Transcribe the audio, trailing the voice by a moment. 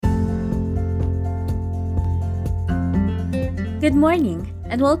Good morning,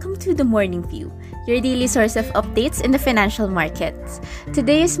 and welcome to the Morning View, your daily source of updates in the financial markets.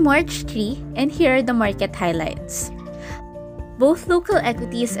 Today is March 3, and here are the market highlights. Both local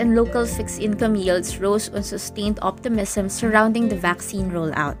equities and local fixed income yields rose on sustained optimism surrounding the vaccine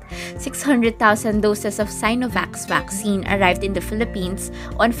rollout. 600,000 doses of Sinovac's vaccine arrived in the Philippines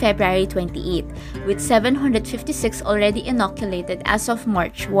on February 28, with 756 already inoculated as of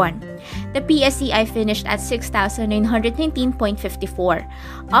March 1. The PSEi finished at 6,919.54,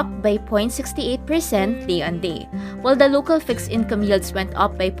 up by 0.68% day-on-day, while the local fixed income yields went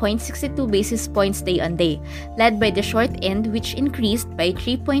up by 0.62 basis points day-on-day, led by the short end, which increased by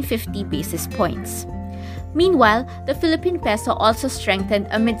 3.50 basis points. Meanwhile, the Philippine peso also strengthened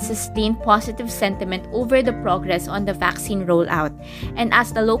amid sustained positive sentiment over the progress on the vaccine rollout, and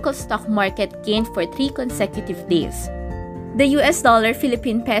as the local stock market gained for 3 consecutive days. The US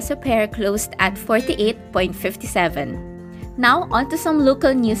dollar-Philippine peso pair closed at 48.57. Now, on to some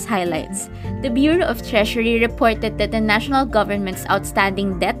local news highlights. The Bureau of Treasury reported that the national government's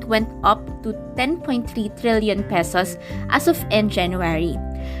outstanding debt went up to 10.3 trillion pesos as of end January.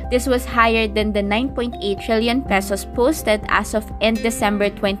 This was higher than the 9.8 trillion pesos posted as of end December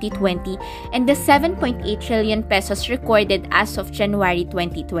 2020 and the 7.8 trillion pesos recorded as of January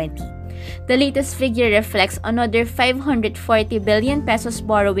 2020. The latest figure reflects another 540 billion pesos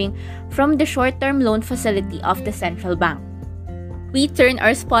borrowing from the short-term loan facility of the central bank. We turn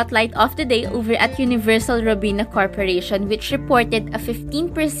our spotlight of the day over at Universal Robina Corporation, which reported a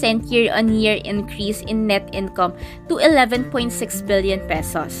 15% year-on-year increase in net income to 11.6 billion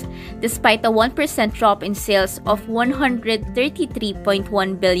pesos. Despite a 1% drop in sales of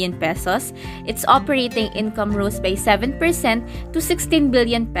 133.1 billion pesos, its operating income rose by 7% to 16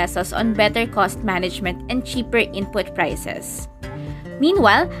 billion pesos on better cost management and cheaper input prices.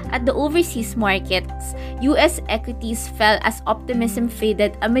 Meanwhile, at the overseas markets, U.S. equities fell as optimism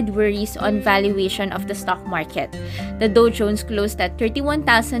faded amid worries on valuation of the stock market. The Dow Jones closed at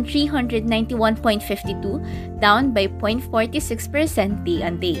 31,391.52, down by 0.46%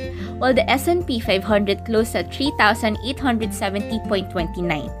 day-on-day, while the S&P 500 closed at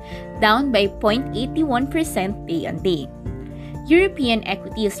 3,870.29, down by 0.81% day-on-day. European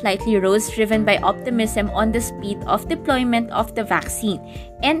equities slightly rose, driven by optimism on the speed of deployment of the vaccine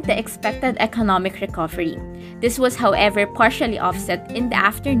and the expected economic recovery. This was, however, partially offset in the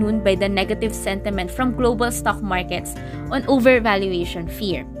afternoon by the negative sentiment from global stock markets on overvaluation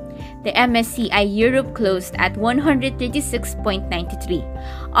fear. The MSCI Europe closed at 136.93,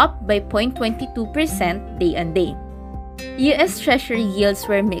 up by 0.22% day-on-day. U.S. Treasury yields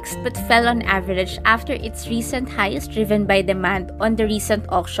were mixed but fell on average after its recent highs, driven by demand on the recent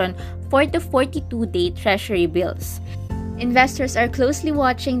auction for the 42-day Treasury bills. Investors are closely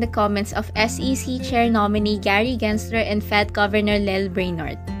watching the comments of SEC Chair nominee Gary Gensler and Fed Governor Lael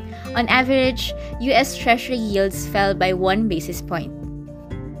Brainard. On average, U.S. Treasury yields fell by 1 basis point.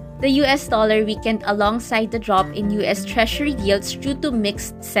 The U.S. dollar weakened alongside the drop in U.S. Treasury yields due to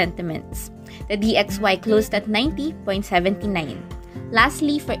mixed sentiments. The DXY closed at 90.79.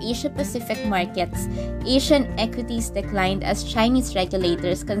 Lastly, for Asia-Pacific markets, Asian equities declined as Chinese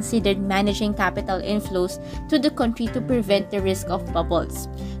regulators considered managing capital inflows to the country to prevent the risk of bubbles.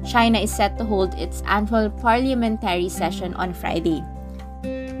 China is set to hold its annual parliamentary session on Friday.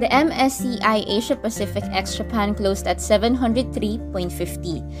 The MSCI Asia-Pacific ex-Japan closed at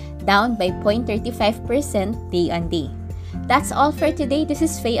 703.50, down by 0.35% day-on-day. That's all for today. This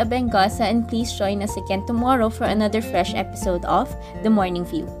is Faye Abengosa, and please join us again tomorrow for another fresh episode of The Morning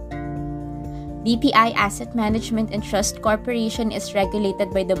View. BPI Asset Management and Trust Corporation is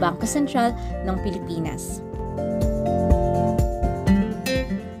regulated by the Bangko Sentral ng Pilipinas.